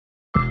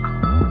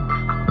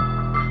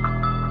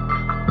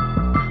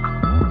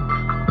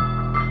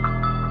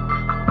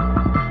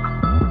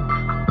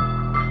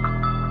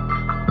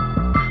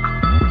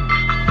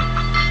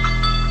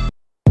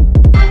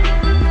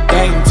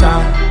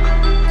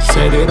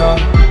up,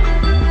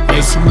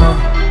 lace them up,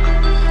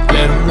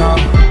 let them know.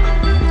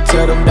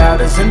 Tell them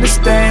doubters in the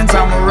stands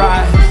I'ma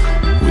rise.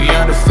 We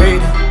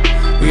undefeated,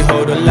 we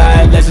hold the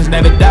line, legends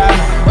never die.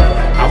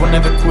 I will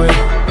never quit,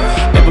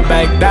 never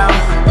back down.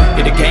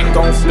 Yeah, the game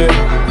gon' flip.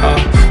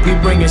 We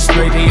bring it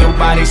straight to your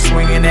body,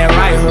 swinging that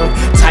right hook.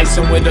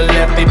 Tyson with the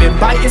left, they been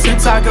biting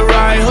since I could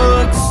ride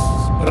hooks.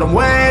 But I'm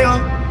way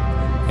up,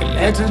 and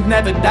legends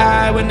never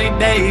die when they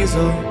days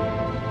up.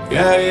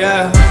 Yeah,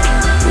 yeah.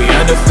 We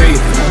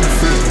undefeated,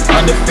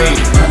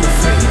 undefeated,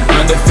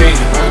 undefeated,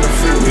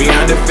 we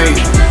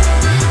undefeated.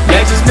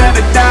 Legends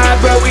never die,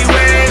 bro, we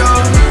way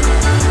up.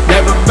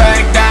 Never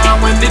back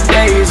down when the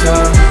days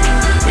up.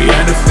 We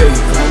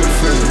undefeated,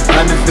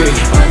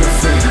 undefeated,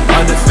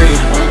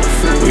 undefeated,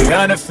 we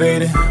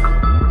undefeated.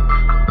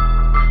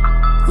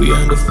 We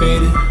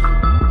undefeated.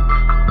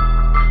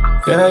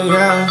 Yeah,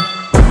 yeah.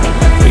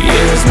 For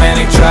years,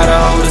 man, they try to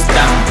hold us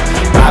down,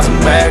 rising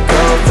back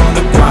up from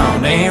the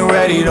ground. They ain't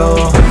ready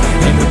though.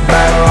 In the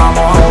battle,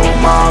 I'ma hold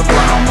my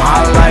ground.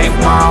 My life,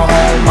 my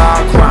home, my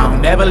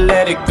crown. Never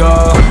let it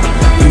go.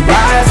 We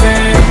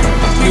rising,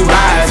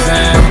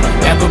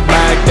 never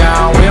back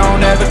down. We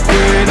don't ever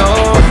quit,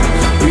 oh.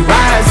 We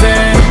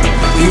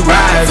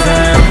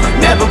rising,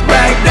 never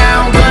back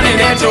down.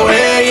 Gunning at your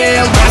head,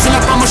 yeah. Rising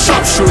up, I'm a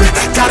sharpshooter.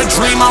 Got a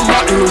dream, I'm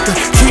Martin Luther.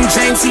 King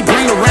James, he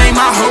bring the rain.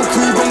 My whole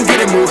crew gon' get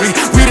it moving.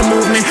 We the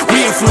movement,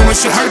 we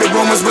influence. You heard the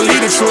rumors,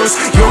 believe the truth.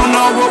 You don't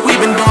know what we've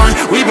been doing.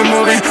 We've been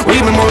moving,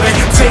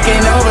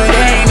 taking over,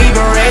 they ain't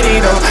even ready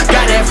though.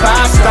 Got that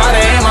 5-starter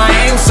and my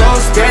aim so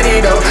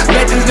steady though.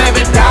 Legends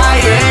never die,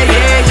 yeah,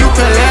 yeah, you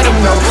can let them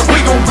know.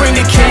 We gon' bring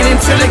the cannon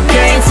to the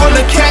game full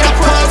of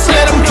catapults.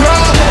 Let them go.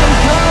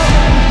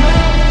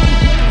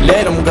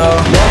 Let them go.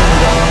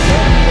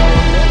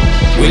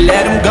 We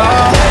let them go.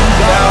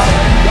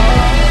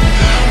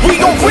 We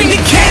gon' bring the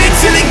cannon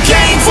to the game.